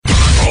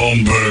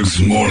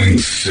Holmberg's morning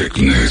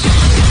sickness.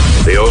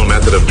 The old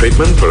method of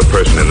treatment for a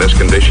person in this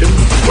condition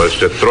was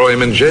to throw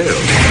him in jail.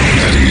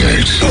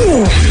 98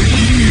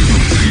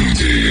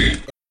 KUPD.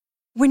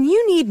 When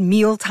you need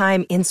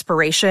mealtime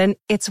inspiration,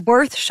 it's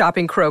worth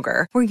shopping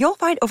Kroger, where you'll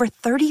find over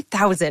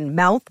 30,000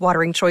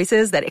 mouth-watering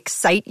choices that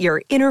excite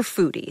your inner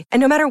foodie. And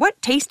no matter what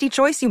tasty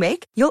choice you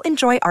make, you'll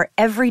enjoy our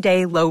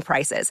everyday low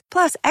prices,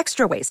 plus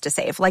extra ways to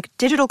save, like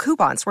digital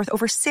coupons worth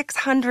over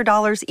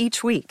 $600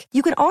 each week.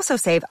 You can also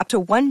save up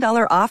to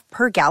 $1 off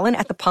per gallon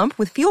at the pump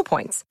with fuel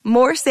points.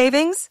 More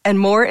savings and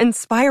more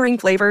inspiring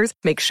flavors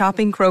make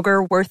shopping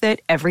Kroger worth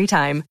it every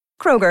time.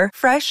 Kroger,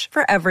 fresh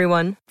for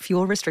everyone.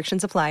 Fuel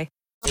restrictions apply.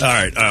 All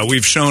right,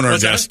 we've shown our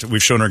guest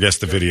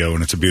the video,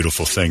 and it's a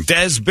beautiful thing.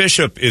 Des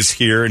Bishop is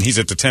here, and he's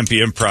at the Tempe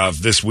Improv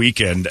this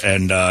weekend,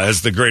 and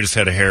has the greatest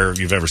head of hair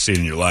you've ever seen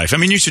in your life. I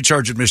mean, you should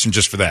charge admission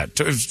just for that.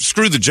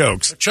 Screw the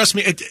jokes. Trust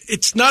me,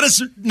 it's not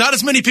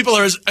as many people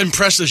are as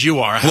impressed as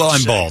you are. Well,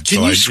 I'm bald.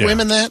 Can you swim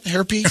in that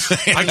hairpiece?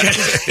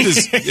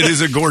 It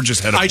is a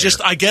gorgeous head of hair.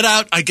 I get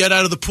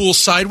out of the pool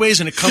sideways,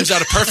 and it comes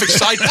out a perfect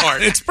side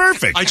part. It's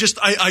perfect.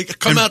 I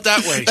come out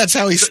that way. That's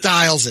how he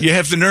styles it. You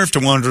have the nerve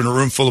to wander in a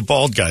room full of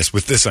bald guys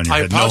with this on your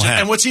head, no hat.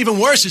 And what's even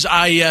worse is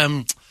I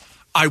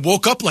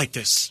woke up like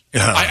this.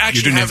 I actually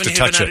you didn't have to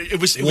touch it.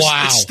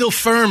 It's still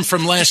firm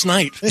from last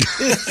night.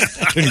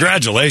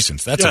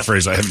 Congratulations. That's a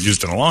phrase I haven't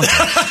used in a long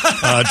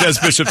time. Des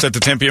Bishop's at the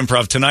Tempe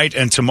Improv tonight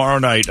and tomorrow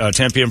night,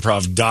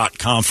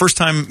 TempeImprov.com. First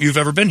time you've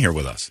ever been here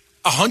with us.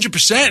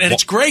 100%, and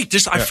it's great.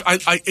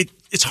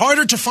 It's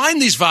harder to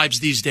find these vibes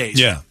these days.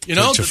 Yeah, you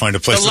know, to find a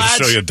place to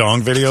show you a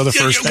dong video the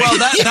first day. Well,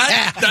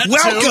 that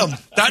welcome.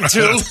 That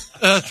too.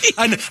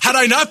 And had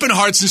I not been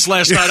hard since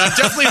last night, I'm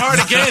definitely hard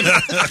again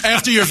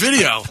after your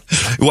video.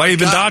 Why have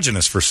you been dodging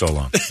us for so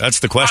long?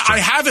 That's the question. I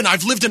haven't.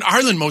 I've lived in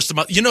Ireland most of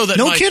my. You know that.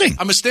 No kidding.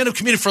 I'm a stand-up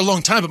comedian for a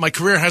long time, but my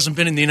career hasn't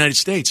been in the United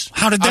States.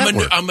 How did that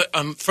work?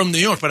 I'm from New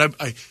York, but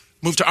I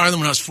moved to Ireland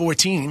when I was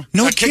 14.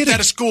 No I got kicked kidding. out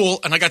of school,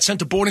 and I got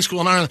sent to boarding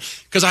school in Ireland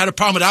because I had a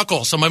problem with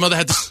alcohol. So my mother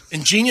had this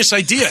ingenious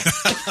idea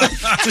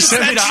to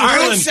send me to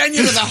Ireland. Send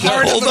you to the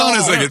heart Hold on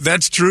a second.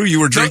 That's true.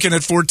 You were drinking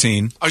at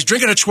 14. I was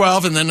drinking at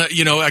 12, and then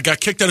I got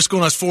kicked out of school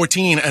when I was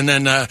 14, and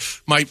then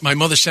my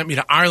mother sent me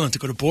to Ireland to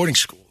go to boarding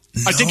school.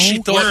 I think she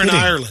thought where in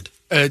Ireland?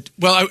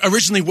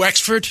 Originally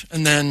Wexford,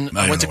 and then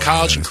I went to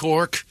college in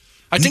Cork.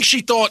 I think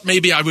she thought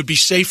maybe I would be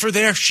safer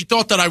there. She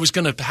thought that I was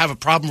going to have a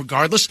problem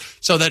regardless,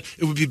 so that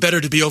it would be better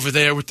to be over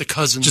there with the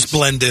cousins. Just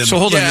blend in. So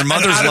hold on, your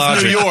mother's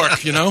logic. New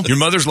York, you know? Your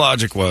mother's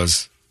logic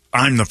was,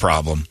 I'm the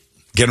problem.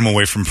 Get him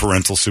away from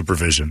parental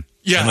supervision.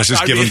 Yeah, and let's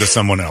just give him to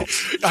someone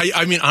else.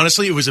 I mean,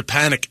 honestly, it was a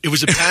panic. It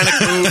was a panic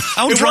move.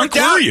 How drunk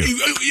were you?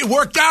 It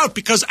worked out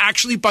because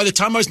actually by the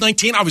time I was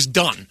 19, I was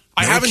done.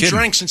 I haven't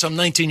drank since I'm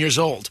 19 years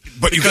old.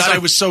 But because I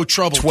was so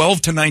troubled.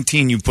 12 to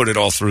 19, you put it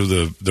all through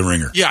the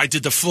ringer. Yeah, I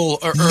did the full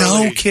early.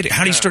 No kidding.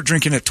 How do you start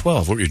drinking at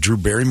 12? What were you, Drew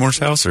Barrymore's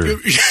house? Or?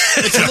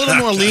 It's a little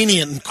more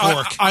lenient in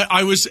Cork.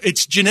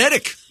 It's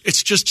genetic.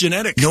 It's just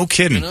genetic. No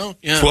kidding. You know?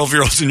 Yeah.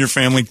 12-year-olds in your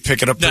family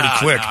pick it up pretty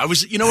quick. I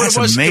was, you know what it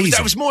was? Amazing.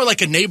 That was more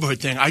like a neighborhood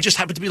thing. I just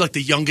happened to be like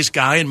the youngest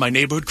guy in my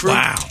neighborhood crew.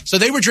 Wow. So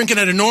they were drinking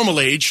at a normal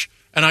age,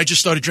 and I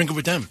just started drinking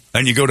with them.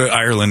 And you go to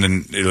Ireland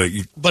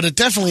and but it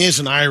definitely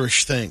is an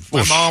Irish thing.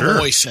 My mom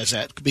always says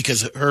that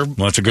because her.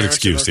 Well, it's a good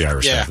excuse. The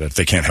Irish have that.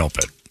 They can't help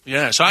it.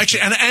 Yeah. So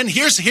actually, and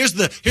here's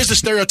the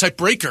stereotype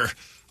breaker.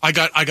 I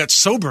got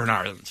sober in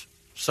Ireland.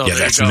 So yeah,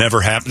 that's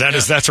never happened.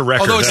 That's a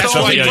record. Although it's that's the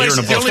only place,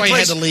 That's why you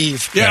had to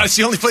leave. Yeah, it's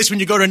the only place when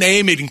you go to an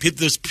AA meeting,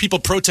 there's people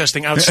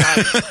protesting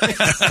outside.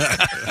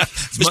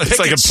 It's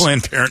like a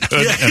Planned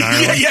Parenthood in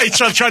Ireland. Yeah, he's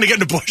trying to get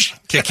in the bush.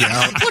 Kick you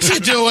out. What's he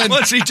doing?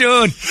 What's he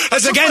doing?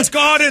 That's against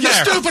God in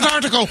there. Stupid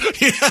article.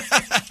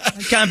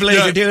 I can't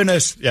believe you're doing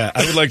this. Yeah,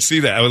 I would like to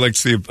see that. I would like to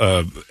see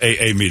a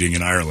AA meeting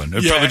in Ireland.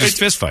 Probably just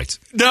fist fights.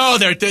 No,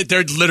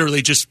 they're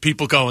literally just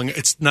people going,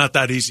 it's not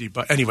that easy.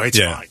 But anyway, it's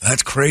fine.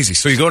 That's crazy.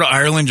 So you go to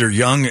Ireland, you're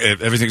young,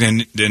 everything,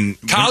 and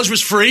college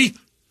was free.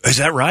 Is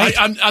that right?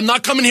 I'm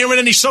not coming here with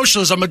any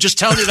socialism. I'm just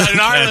telling you that in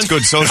Ireland. That's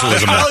good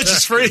socialism. College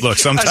is free. Look,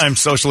 sometimes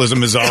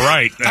socialism is all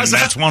right, and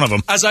that's one of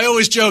them. As I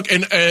always joke,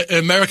 in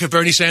America,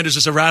 Bernie Sanders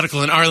is a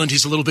radical. In Ireland,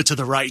 he's a little bit to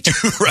the right.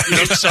 Right. You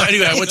know? So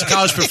anyway, I went to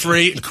college for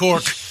free in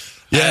Cork.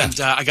 Yeah. And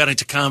I got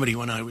into comedy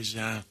when I was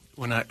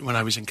when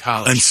I was in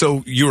college. And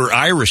so you were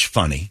Irish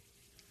funny.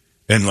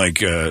 And like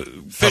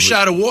fish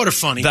out of water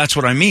funny. That's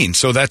what I mean.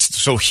 So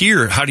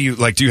here, how do you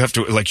do you have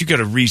to you got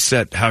to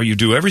reset how you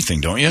do everything,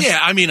 don't you? Yeah,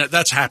 I mean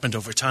that's happened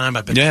over time.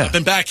 I've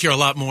been back here a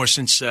lot more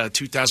since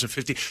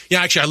 2015.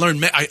 Yeah, actually I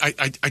learned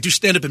I do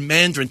stand up in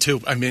Mandarin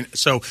too. I mean,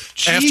 so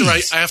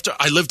after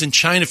I lived in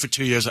China for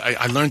 2 years,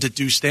 I learned to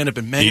do stand up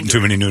in Mandarin. Eating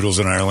too many noodles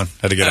in Ireland,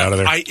 had to get out of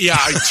there.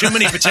 Too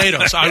many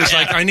potatoes. I was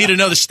like, I need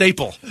another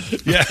staple.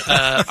 Yeah,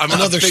 I'm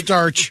another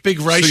starch, big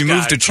rice. So you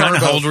moved to China.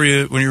 How old were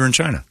you when you were in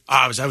China?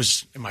 I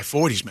was in my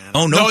 40s, man.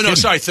 Oh, no,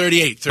 sorry,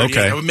 38.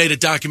 Okay. I made a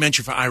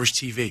documentary for Irish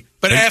TV.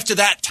 But after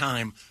that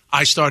time,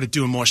 I started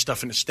doing more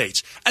stuff in the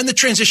States. And the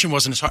transition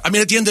wasn't as hard. I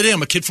mean, at the end of the day,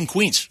 I'm a kid from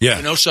Queens. Yeah.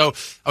 You know, so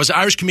I was an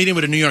Irish comedian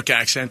with a New York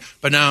accent,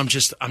 but now I'm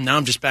just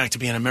back to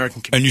being an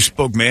American comedian. And you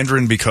spoke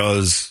Mandarin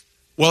because...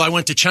 Well, I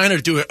went to China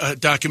to do a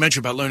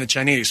documentary about learning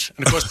Chinese.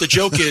 And, of course, the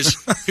joke is,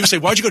 people say,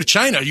 why'd you go to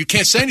China? You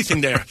can't say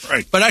anything there.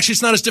 Right. But actually,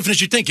 it's not as different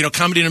as you think. You know,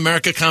 comedy in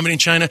America, comedy in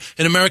China.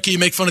 In America, you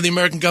make fun of the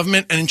American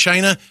government. And in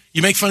China,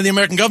 you make fun of the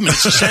American government.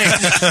 It's the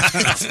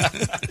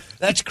same.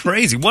 That's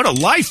crazy. What a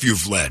life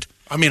you've led.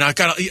 I mean,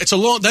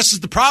 this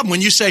is the problem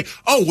when you say,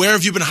 "Oh, where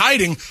have you been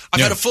hiding?"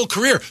 I've had a full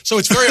career, so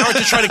it's very hard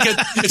to try to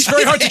get. It's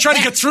very hard to try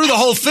to get through the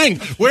whole thing.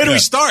 Where do we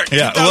start?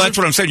 Yeah, well, that's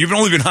what I'm saying. You've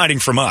only been hiding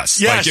from us.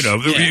 Yes.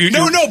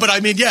 Like, but I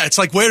mean, it's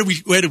like where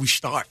do we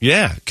start?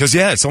 Yeah, because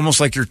it's almost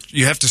like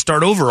you have to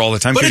start over all the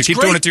time because you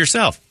keep doing it to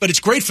yourself. But it's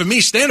great for me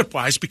stand-up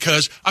wise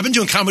because I've been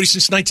doing comedy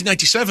since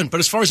 1997.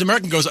 But as far as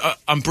American goes,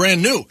 I'm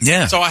brand new.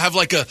 Yeah. So I have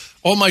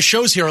all my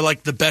shows here are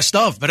like the best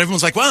of. But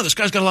everyone's like, "Wow, this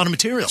guy's got a lot of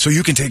material." So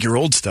you can take your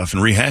old stuff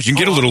and rehash. You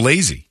can get a little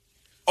lazy.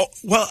 Oh,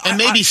 well, and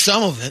maybe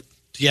some of it.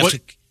 Do you have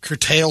to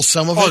curtail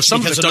some of it?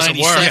 Some of it doesn't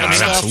work. Yeah,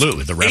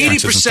 absolutely. The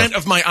 80%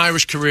 of my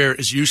Irish career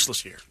is useless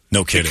here.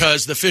 No kidding.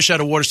 Because the fish out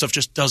of water stuff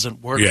just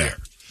doesn't work here.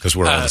 Because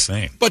we're all the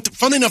same. But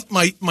funnily enough,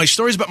 my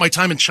stories about my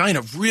time in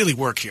China really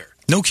work here.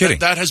 No kidding.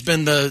 That has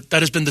been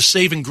the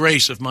saving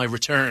grace of my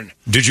return.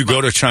 Did you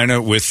go to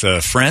China with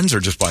friends or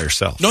just by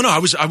yourself? No. I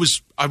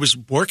was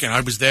working.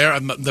 I was there.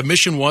 The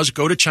mission was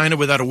go to China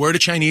without a word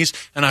of Chinese,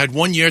 and I had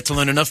 1 year to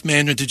learn enough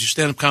Mandarin to do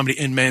stand-up comedy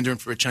in Mandarin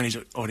for a Chinese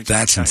audience.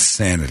 That's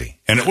insanity,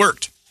 and it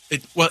worked.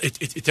 It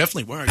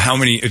definitely worked. How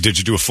many did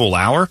you do? A full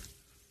hour?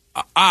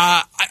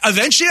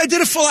 Eventually, I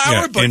did a full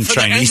hour, but for Chinese?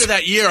 the end of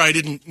that year, I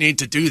didn't need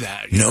to do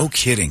that. No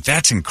kidding.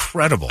 That's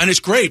incredible. And it's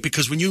great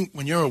because when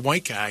you're a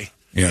white guy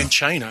in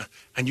China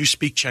and you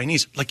speak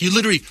Chinese, like you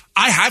literally,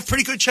 I have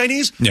pretty good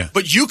Chinese,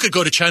 but you could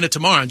go to China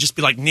tomorrow and just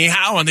be like, ni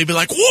hao, and they'd be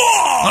like,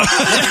 whoa,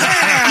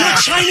 your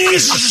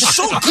Chinese is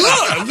so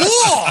good,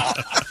 whoa.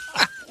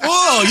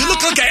 Whoa, you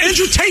look like an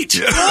Andrew Tate.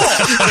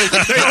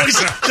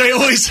 They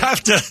always have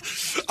to.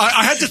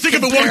 I had to think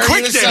of it one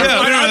quick there.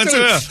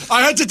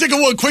 I had to think of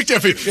one quick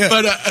there for you. Yeah.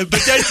 But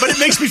it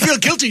makes me feel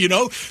guilty,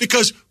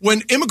 because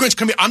when immigrants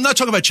come here, I'm not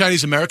talking about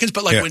Chinese Americans,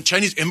 but when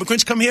Chinese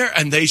immigrants come here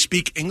and they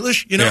speak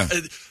English,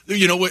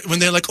 when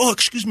they're like, oh,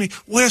 excuse me,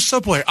 where's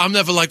Subway? I'm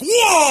never like,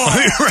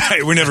 whoa.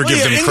 Right, we never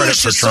give them credit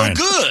for trying.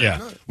 So good. Yeah.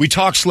 We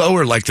talk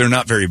slower like they're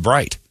not very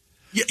bright.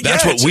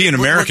 That's what we in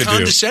America we're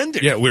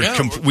condescending. do. Yeah,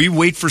 we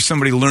wait for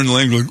somebody to learn the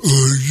language.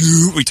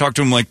 We talk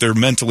to them like they're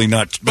mentally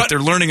not, but they're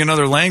learning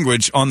another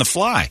language on the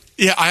fly.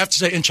 Yeah, I have to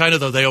say, in China,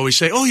 though, they always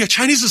say, oh, yeah,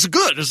 Chinese is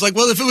good. It's like,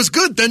 well, if it was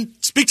good, then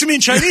speak to me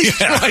in Chinese.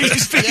 Why are you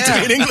speaking to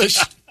me in English?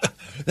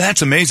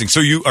 That's amazing. So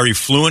are you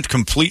fluent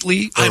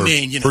completely? Or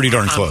pretty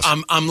darn close.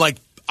 I'm like,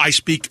 I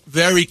speak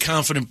very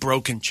confident,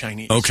 broken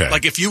Chinese. Okay.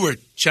 Like if you were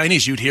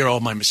Chinese, you'd hear all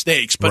my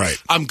mistakes.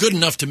 But I'm good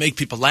enough to make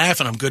people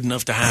laugh, and I'm good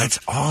enough to have. That's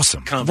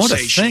awesome.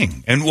 Conversation. What a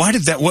thing! And why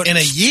did that? What in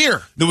a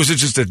year? Was it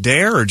just a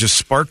dare, or just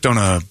sparked on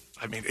a?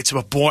 I mean, it's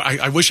a boy.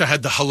 I wish I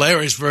had the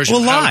hilarious version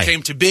of how it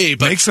came to be.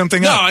 But make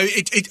something up. No,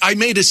 I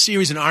made a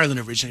series in Ireland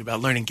originally about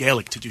learning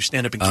Gaelic to do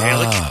stand-up in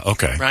Gaelic.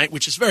 Okay. Right,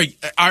 which is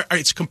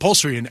it's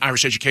compulsory in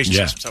Irish education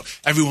system. So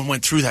everyone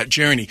went through that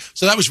journey.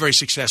 So that was very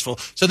successful.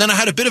 So then I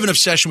had a bit of an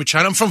obsession with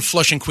China. I'm from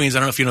Flushing, Queens. I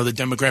don't know if you know the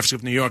demographics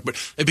of New York, but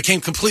it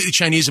became completely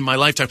Chinese in my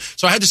lifetime.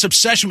 So I had this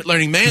obsession with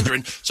learning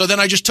Mandarin. So then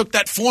I just took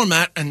that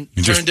format and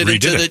turned it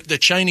into the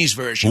Chinese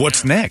version.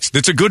 What's next?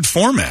 It's a good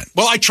format.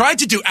 Well, I tried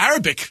to do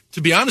Arabic,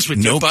 to be honest with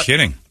you. No kidding.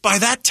 By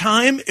that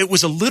time, it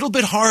was a little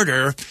bit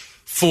harder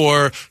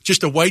for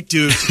just a white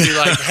dude to be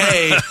like,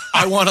 hey,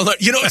 I want to learn.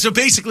 So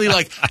basically,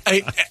 like,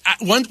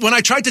 when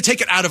I tried to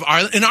take it out of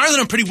Ireland, in Ireland,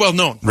 I'm pretty well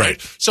known,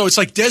 right? So it's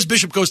like Des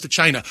Bishop goes to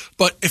China.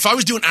 But if I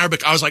was doing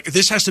Arabic, I was like,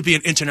 this has to be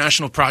an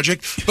international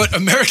project. But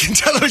American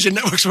television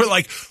networks were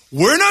like,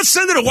 we're not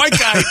sending a white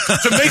guy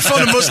to make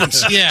fun of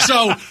Muslims. Yeah.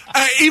 So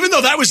even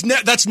though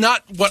that's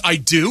not what I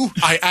do,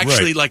 I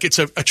actually like it's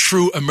a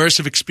true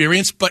immersive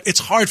experience. But it's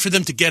hard for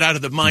them to get out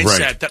of the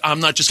mindset that I'm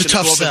not just going to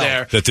go over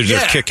there. That they're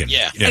just kicking.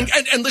 Yeah.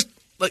 And listen,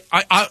 like,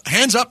 I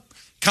hands up,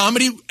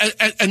 comedy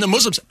and the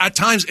Muslims, at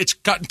times it's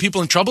gotten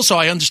people in trouble, so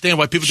I understand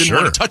why people didn't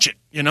want to touch it,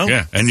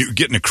 Yeah, and you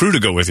getting a crew to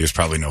go with you is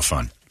probably no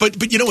fun.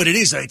 But you know what it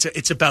is?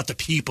 It's about the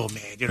people,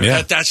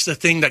 man. That's the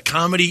thing, that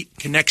comedy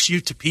connects you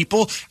to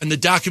people, and the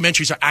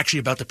documentaries are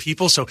actually about the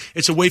people, so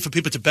it's a way for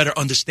people to better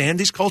understand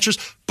these cultures,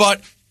 but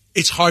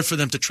it's hard for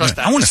them to trust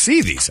that. I want to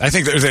see these. I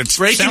think it's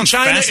Breaking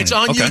China. It's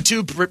on Okay.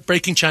 YouTube.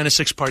 Breaking China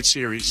 6-part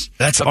series.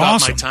 That's about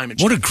awesome. My time in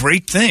China. What a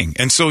great thing!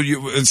 And so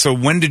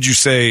when did you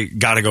say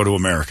got to go to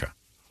America?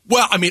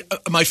 Well, I mean,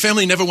 my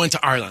family never went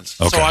to Ireland,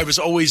 so I was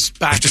always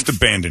back. They just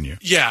abandoned you.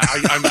 Yeah,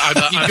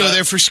 you go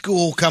there for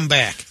school, come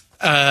back.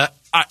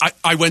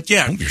 I went.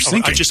 Yeah, you're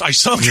sinking. I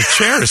sunk. Your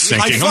chair is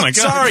sinking. Oh my God!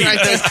 Sorry,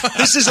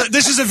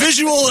 this is a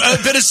visual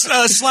bit of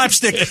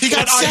slapstick. He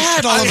got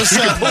sad all of a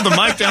sudden. Pull the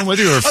mic down with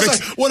you, or fix.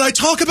 Like, when I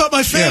talk about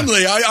my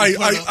family, I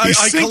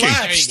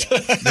collapsed.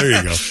 There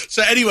you go.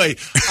 So anyway,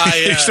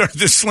 you started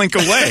to slink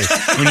away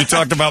when you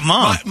talked about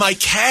mom. My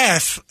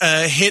calf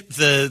hit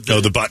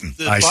the button.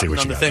 I see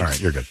what you mean. All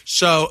right, you're good.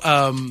 So,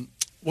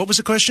 what was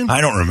the question?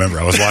 I don't remember.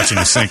 I was watching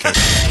you sink it.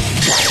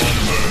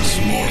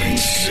 Morning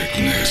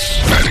Sickness.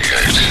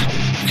 98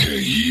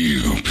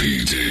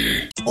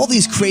 KUPD. All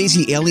these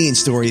crazy alien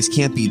stories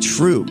can't be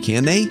true,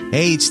 can they?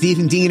 Hey, it's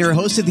Stephen Diener,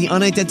 host of the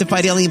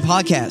Unidentified Alien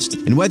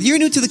Podcast. And whether you're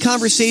new to the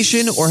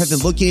conversation or have been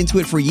looking into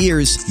it for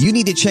years, you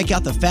need to check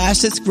out the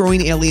fastest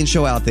growing alien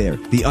show out there,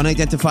 the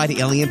Unidentified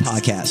Alien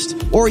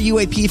Podcast, or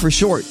UAP for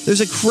short.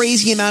 There's a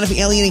crazy amount of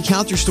alien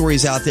encounter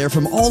stories out there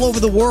from all over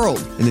the world.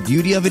 And the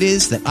beauty of it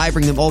is that I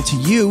bring them all to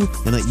you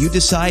and let you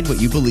decide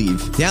what you believe.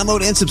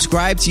 Download and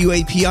subscribe to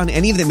UAP on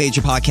any of the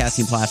major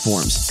podcasting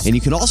platforms. And you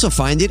can also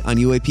find it on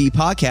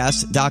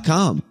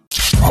UAPpodcast.com.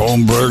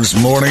 Holmberg's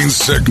Morning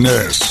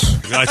Sickness.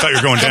 I thought you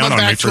were going down on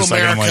me for a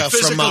second. I'm like,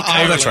 from oh,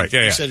 that's right.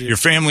 Yeah. Your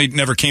family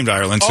never came to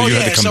Ireland, so you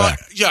had to come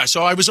back.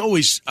 So I was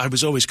always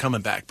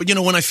coming back. But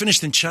when I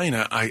finished in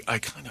China, I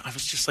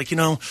was just like,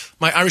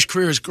 my Irish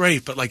career is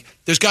great, but like,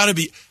 there's got to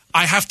be.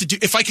 I have to do,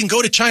 if I can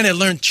go to China and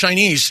learn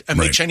Chinese and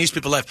make Chinese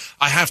people laugh,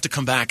 I have to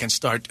come back and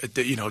start,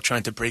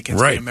 trying to break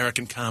into the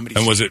American comedy.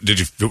 And was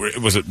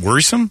it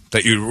worrisome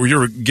that you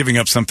were giving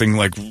up something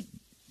like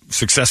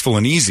successful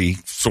and easy,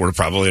 sort of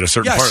probably at a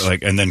certain part,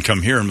 like, and then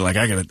come here and be like,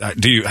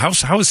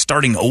 how is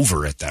starting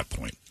over at that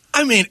point?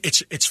 I mean,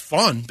 it's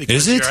fun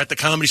because you're at the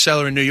Comedy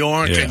Cellar in New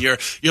York and you're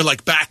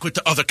like back with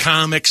the other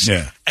comics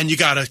and you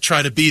got to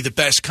try to be the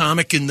best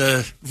comic in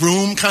the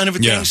room kind of a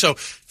thing. So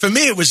for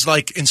me, it was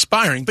like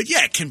inspiring, but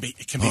it can be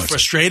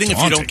frustrating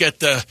if you don't get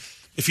the.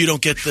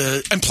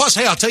 And plus,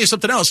 hey, I'll tell you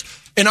something else.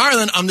 In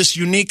Ireland, I'm this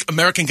unique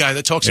American guy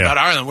that talks about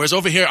Ireland, whereas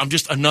over here, I'm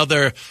just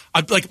another.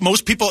 Like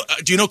most people,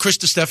 do you know Chris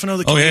DiStefano?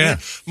 The comedian? Yeah.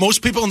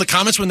 Most people in the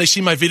comments when they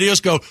see my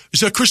videos go,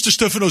 "Is that Chris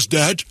DiStefano's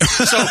dad?"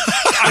 So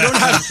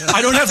I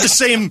don't have the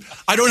same.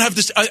 I don't have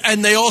this,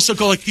 and they also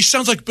go like, "He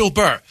sounds like Bill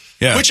Burr,"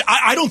 which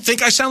I don't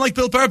think I sound like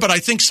Bill Burr, but I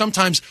think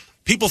sometimes.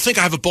 People think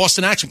I have a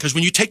Boston accent because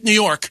when you take New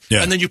York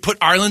and then you put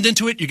Ireland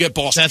into it, you get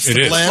Boston. That's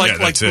the blend.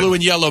 Like blue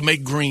and yellow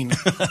make green.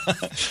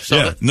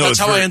 That's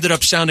how I ended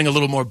up sounding a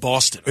little more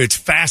Boston. It's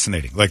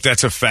fascinating. Like,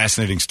 that's a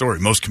fascinating story.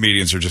 Most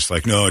comedians are just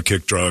like, no, I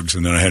kicked drugs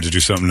and then I had to do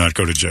something, not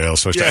go to jail.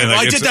 So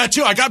I did that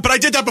too. But I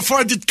did that before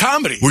I did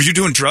comedy. Were you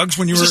doing drugs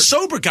when you were? It was a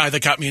sober guy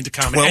that got me into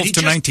comedy. 12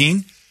 to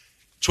 19?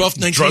 12,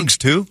 19. Drugs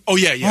too? Oh,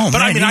 yeah. Oh, but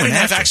man, I didn't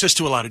have access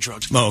to a lot of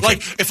drugs. Oh, okay.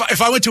 Like,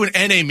 if I went to an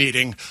NA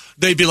meeting,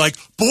 they'd be like,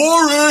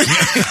 boring.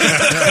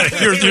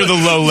 You're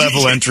the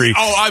low-level entry.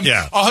 Oh, I'm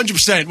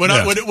 100%. When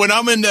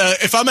I'm in,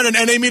 if I'm at an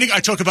NA meeting, I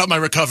talk about my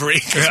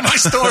recovery. My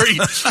story,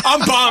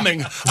 I'm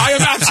bombing. I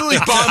am absolutely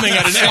bombing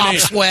at an NA.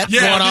 Sweat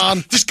going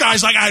on. This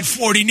guy's like, I had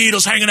 40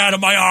 needles hanging out of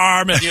my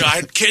arm, and I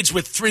had kids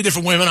with 3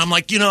 different women. I'm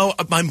like,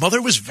 my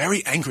mother was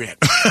very angry at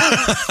me.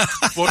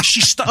 Well, she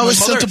stopped. I was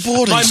sent to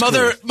boarding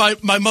school.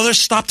 My mother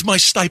stopped my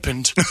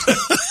stipend.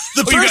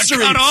 The bursary,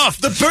 you got cut off.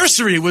 The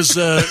bursary was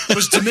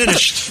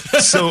diminished.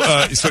 So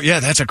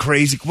that's a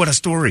crazy. What a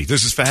story!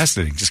 This is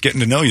fascinating. Just getting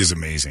to know you is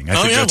amazing. I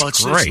think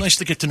that's great. It's nice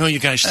to get to know you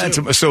guys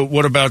too. So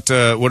what about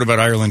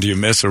Ireland? Do you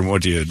miss or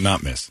what do you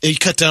not miss? You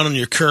cut down on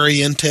your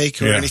curry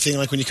intake or anything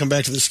like when you come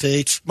back to the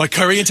States. My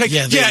curry intake,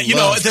 yeah.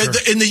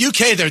 In the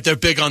UK, they're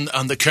big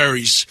on the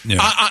curries. Yeah.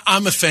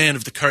 I'm a fan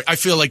of the curry. I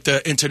feel like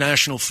the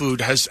international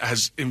food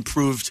has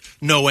improved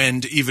no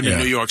end, even in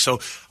New York. So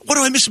what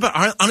do I miss about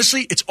Ireland?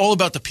 Honestly, it's all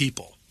about the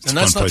people. And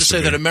that's not to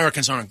say that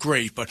Americans aren't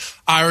great, but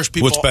Irish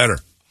people. What's better?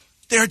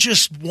 They're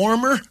just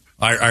warmer.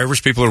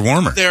 Irish people are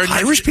warmer.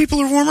 Irish people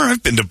are warmer?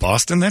 I've been to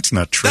Boston. That's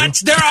not true.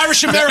 They're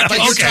Irish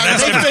Americans.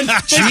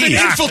 They've been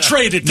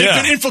infiltrated. They've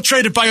been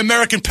infiltrated by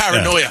American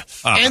paranoia.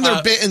 And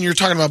and you're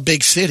talking about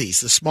big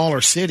cities, the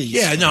smaller cities.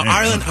 Yeah, no,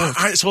 Ireland,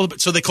 it's all about,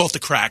 so they call it the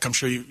crack. I'm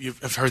sure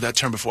you've heard that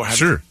term before, haven't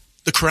you? Sure.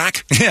 The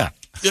crack? Yeah.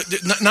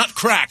 Not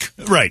crack.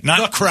 Right.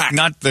 Not the crack.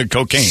 Not the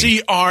cocaine.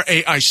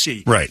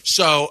 CRAIC. Right.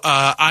 So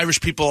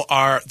Irish people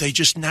they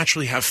just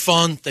naturally have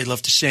fun. They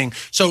love to sing.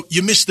 So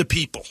you miss the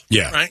people.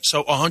 Yeah. Right?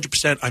 So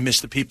 100% I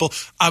miss the people.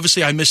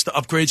 Obviously, I miss the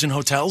upgrades in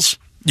hotels.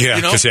 Yeah,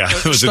 because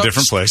it was a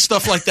different place.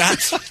 Stuff like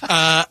that.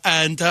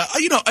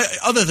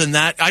 Other than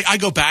that, I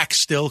go back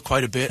still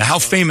quite a bit. How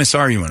famous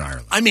are you in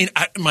Ireland? I mean,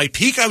 at my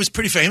peak, I was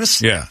pretty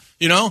famous. Yeah.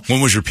 When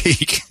was your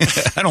peak?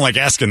 I don't like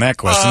asking that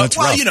question. That's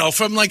rough.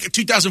 From like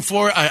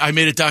 2004, I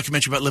made a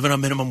documentary about living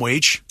on minimum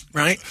wage,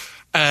 right?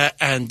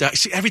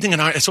 See, everything in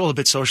Ireland, it's all a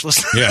bit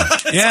socialist. Yeah.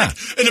 Yeah.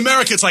 In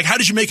America, it's like, how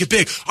did you make it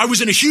big? I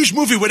was in a huge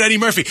movie with Eddie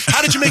Murphy.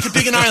 How did you make it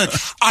big in Ireland?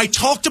 I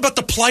talked about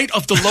the plight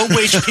of the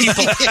low-wage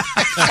people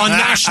on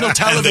national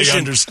television.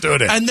 And they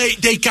understood it. And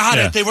they got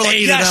it. They were like,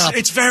 yes,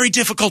 it's very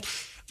difficult.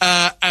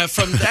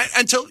 From that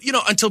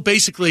until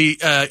basically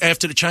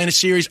after the China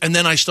series, and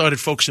then I started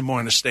focusing more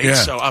on the States. Yeah.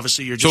 So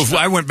obviously you're just. So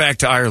if I went back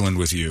to Ireland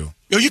with you,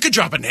 you could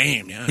drop a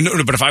name. Yeah. No,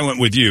 but if I went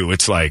with you,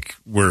 it's like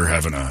we're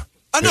having a.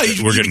 I know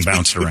we're getting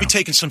bounced around. We'll be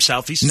taking some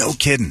selfies. No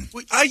kidding.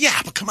 Yeah,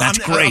 but come on. That's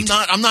great.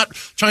 I'm not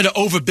trying to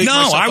overbig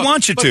myself. No, I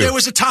want you to. But there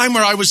was a time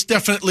where I was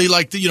definitely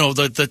like the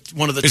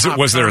one of the top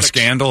was there a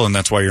scandal and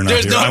that's why you're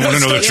not here? I want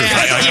to know the truth.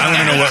 I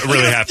want to know what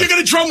really happened. You're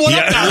going to drum one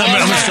up now. I'm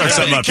going to start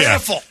something up.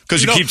 Careful.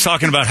 Because you keep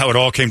talking about how it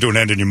all came to an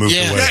end and you moved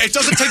away. Yeah, it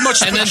doesn't take much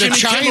to put Jimmy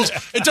Kimmel.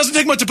 It doesn't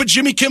take much to put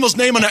Jimmy Kimmel's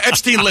name on an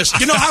Epstein list.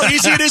 You know how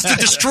easy it is to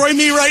destroy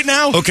me right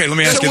now? Okay, let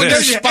me ask you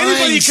this.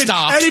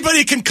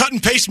 Anybody can cut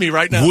and paste me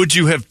right now. Would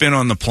you have been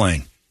on the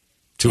plane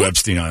to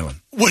Epstein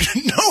Island? No.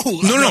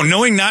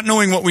 Not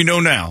knowing what we know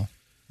now.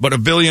 But a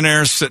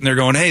billionaire sitting there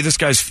going, hey, this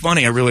guy's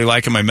funny. I really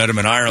like him. I met him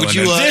in Ireland. Would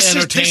you this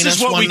entertain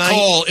is what we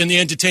call in the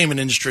entertainment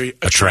industry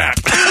a trap.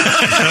 Because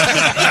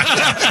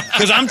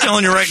I'm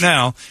telling you right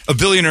now, a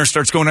billionaire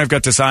starts going, I've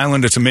got this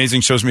island. It's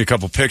amazing. Shows me a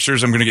couple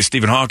pictures. I'm going to get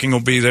Stephen Hawking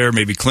will be there.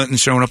 Maybe Clinton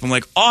showing up. I'm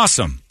like,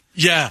 awesome.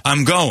 Yeah.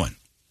 I'm going.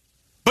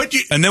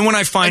 And then when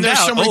I find out,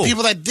 there's so many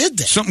people that did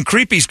that. Something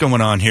creepy's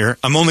going on here,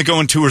 I'm only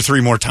going 2 or 3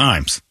 more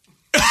times.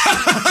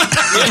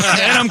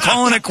 And I'm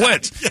calling it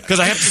quits because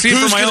I have to see it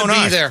for my own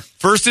eyes. There?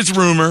 First it's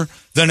rumor,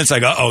 then it's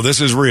like,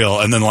 this is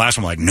real. And then the last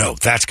one, I'm like, no,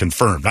 that's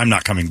confirmed. I'm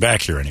not coming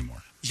back here anymore.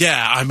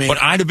 Yeah, I mean.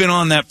 But I'd have been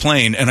on that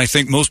plane, and I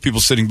think most people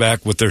sitting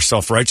back with their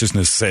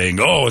self-righteousness saying,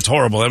 it's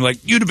horrible. I'm like,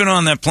 you'd have been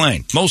on that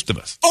plane. Most of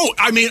us.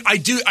 I mean, I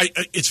do.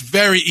 It's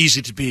very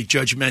easy to be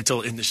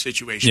judgmental in this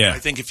situation. Yeah. I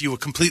think if you were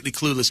completely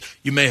clueless,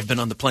 you may have been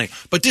on the plane.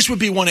 But this would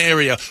be one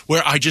area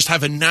where I just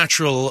have a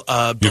natural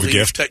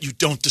belief that you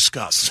don't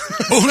discuss.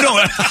 Oh,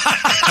 no.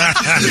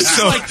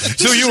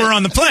 So you were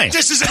on the plane.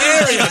 This is an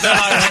area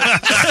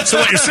that So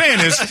what you're saying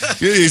is,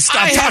 you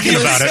stop talking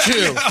about it.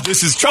 Too.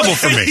 This is trouble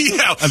for me.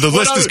 Yeah. And the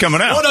list is coming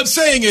out. What I'm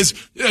saying is,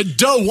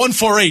 Doe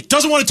 148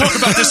 doesn't want to talk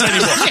about this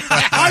anymore.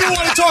 I don't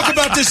want to talk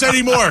about this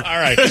anymore. All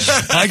right.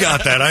 I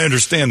got that. I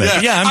understand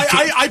that. Yeah,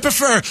 I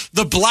prefer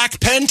the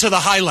black pen to the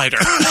highlighter.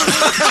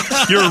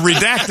 You're a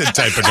redacted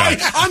type of guy.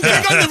 I'm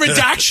big on the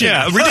redaction.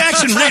 Yeah,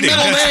 redaction reading.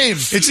 My middle name.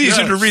 It's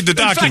easier to read the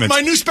document. In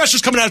fact, my new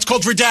special's coming out. It's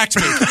called Redact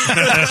Me.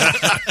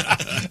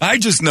 I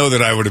just know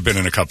that I would have been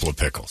in a couple of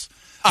pickles.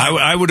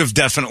 I would have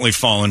definitely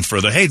fallen for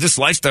hey, this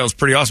lifestyle's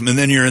pretty awesome, and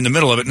then you're in the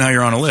middle of it, now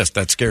you're on a list.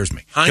 That scares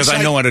me. Because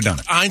I know I'd have done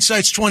it.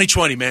 Hindsight's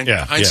 20/20, man.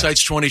 Yeah.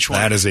 Hindsight's 20/20.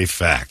 That is a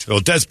fact. Well,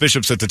 Des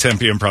Bishop's at the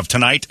Tempe Improv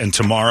tonight and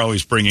tomorrow.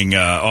 He's bringing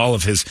all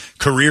of his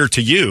career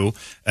to you,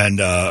 and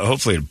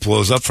hopefully it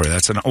blows up for you.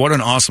 What an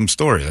awesome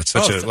story. That's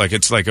such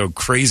it's like a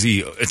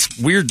crazy, it's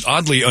weird,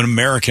 oddly an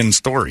American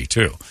story,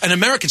 too. An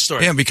American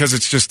story? Yeah, because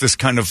it's just this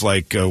kind of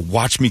like,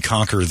 watch me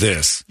conquer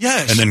this.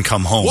 Yes. And then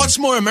come home. What's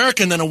more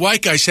American than a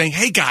white guy saying,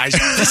 hey, guys,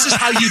 this is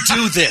how you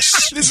do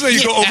this. This is how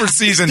you go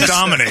overseas and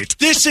dominate.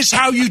 This is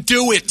how you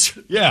do it.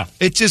 Yeah.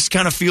 It just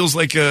kind of feels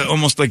like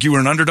almost like you were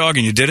an underdog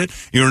and you did it.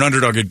 You were an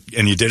underdog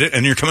and you did it.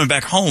 And you're coming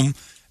back home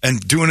and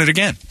doing it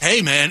again.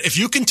 Hey, man, if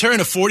you can turn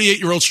a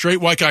 48-year-old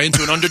straight white guy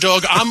into an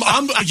underdog,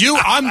 you're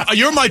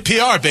my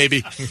PR,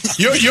 baby.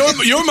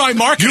 You're my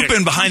marketing. You've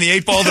been behind the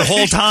 8 ball the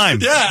whole time.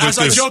 Yeah, as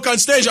I joke on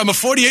stage, I'm a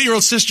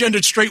 48-year-old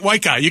cisgendered straight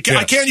white guy.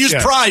 I can't use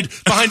pride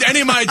behind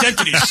any of my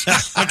identities.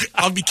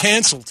 I'll be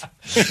canceled.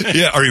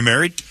 Yeah, are you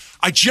married?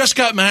 I just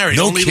got married.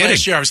 No Only kidding.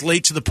 last year. I was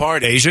late to the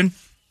party. Asian?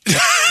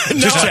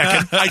 Just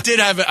checking. I did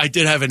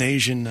have an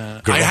Asian.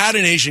 I had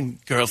an Asian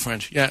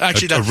girlfriend. Yeah,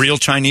 actually, a real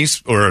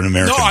Chinese or an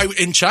American? No,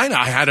 in China,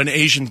 I had an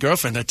Asian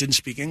girlfriend that didn't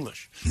speak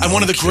English. And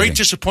one of the great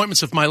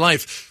disappointments of my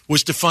life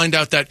was to find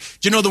out that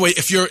the way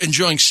if you're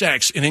enjoying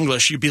sex in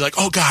English, you'd be like,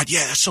 "Oh God,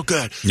 yeah, that's so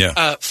good."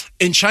 Yeah.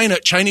 In China,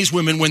 Chinese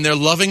women, when they're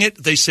loving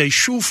it, they say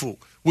 "shufu,"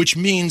 which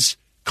means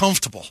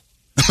comfortable.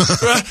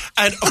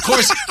 And of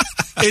course,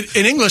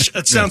 in English,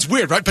 it sounds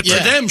weird, right? But to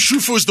them,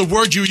 shufu is the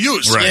word you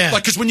use. Right. Yeah.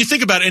 Like, because when you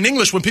think about it, in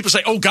English, when people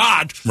say, oh,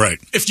 God, right.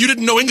 If you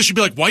didn't know English, you'd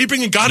be like, why are you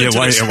bringing God into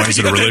this? Why is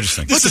it a religious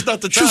thing? This is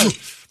not the time.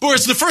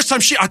 Whereas the first time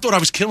I thought I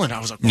was killing it. I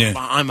was like,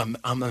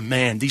 I'm a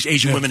man. These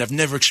Asian women have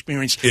never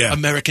experienced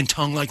American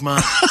tongue like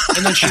mine.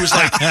 And then she was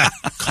like,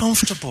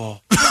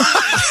 comfortable.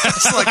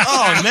 It's like,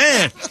 oh,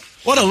 man.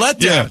 What a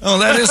letdown. Yeah. Oh,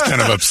 that is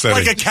kind of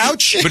upsetting. Like a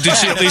couch? But did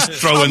she at least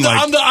throw in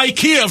I'm the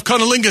IKEA of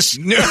cunnilingus.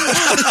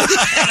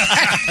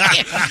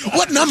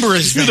 What number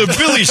is that? You're the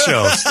Billy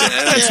Show.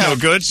 That's no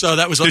good. So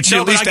that was did she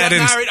at least add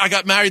in? I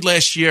got married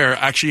last year.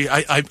 Actually,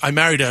 I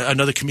married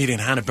another comedian,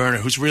 Hannah Berner,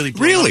 who's really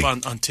blown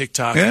up on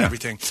TikTok and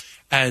everything.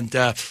 And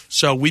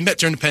so we met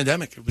during the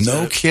pandemic. It was,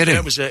 no kidding.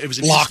 It was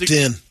an locked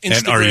in. Instagram.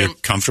 And are you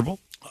comfortable?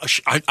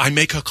 I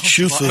make her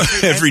comfortable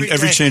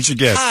every chance you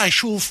get. Hi,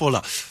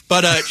 Schulfuller.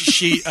 But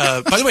she,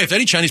 by the way, if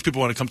any Chinese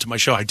people want to come to my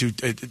show, I do.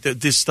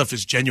 This stuff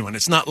is genuine.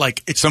 It's not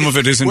like some of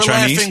it isn't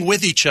Chinese. We're laughing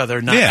with each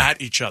other, not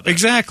at each other.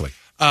 Exactly.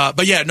 But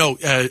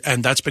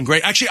and that's been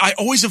great. Actually, I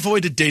always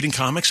avoided dating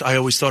comics. I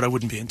always thought I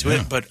wouldn't be into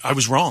it, but I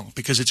was wrong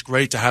because it's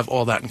great to have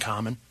all that in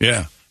common.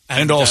 Yeah,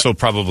 and also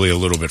probably a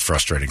little bit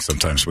frustrating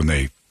sometimes when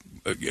they.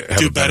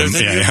 Do better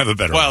than you. Have a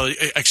better well, one.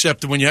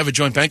 Except when you have a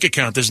joint bank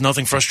account, there's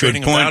nothing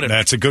frustrating about it.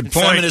 That's a good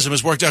point. Feminism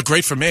has worked out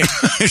great for me.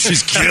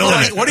 She's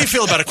killing it. What do you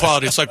feel about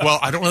equality? It's like, well,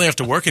 I don't really have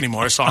to work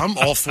anymore, so I'm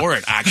all for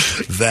it,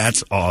 actually.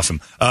 That's awesome.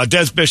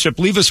 Des Bishop,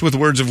 leave us with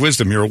words of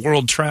wisdom. You're a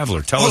world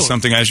traveler. Tell us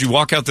something. As you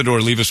walk out the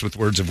door, leave us with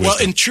words of wisdom.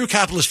 Well, in true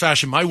capitalist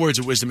fashion, my words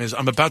of wisdom is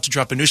I'm about to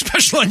drop a new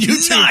special on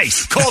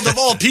YouTube called Of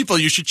All People.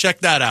 You should check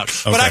that out.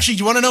 Okay. But actually,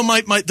 you want to know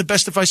the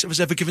best advice that was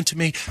ever given to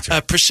me?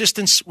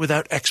 Persistence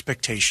without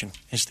expectation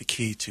is the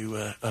key to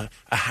a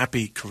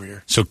happy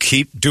career. So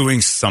keep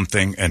doing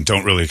something and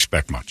don't really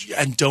expect much.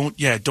 And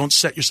don't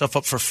set yourself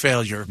up for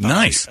failure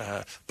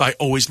by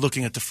always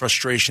looking at the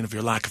frustration of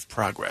your lack of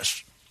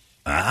progress.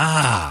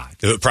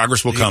 The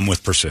progress will come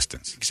with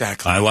persistence.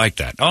 Exactly. I like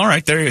that. All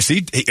right, there you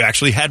see. He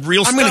actually had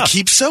real stuff. I'm going to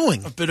keep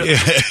sewing.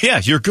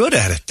 Yeah, you're good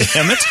at it,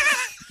 damn it.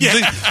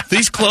 Yeah.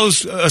 These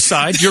clothes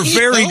aside, you're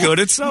very good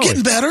at sewing.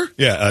 Getting better.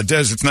 Yeah,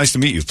 Des, it's nice to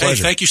meet you. Pleasure.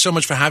 Hey, thank you so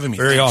much for having me.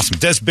 Very awesome.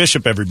 Des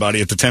Bishop,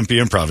 everybody, at the Tempe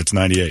Improv. It's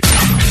 98.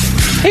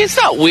 Hey, it's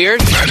not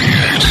weird.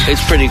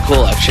 It's pretty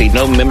cool, actually.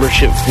 No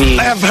membership fee.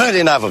 I have heard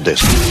enough of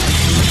this.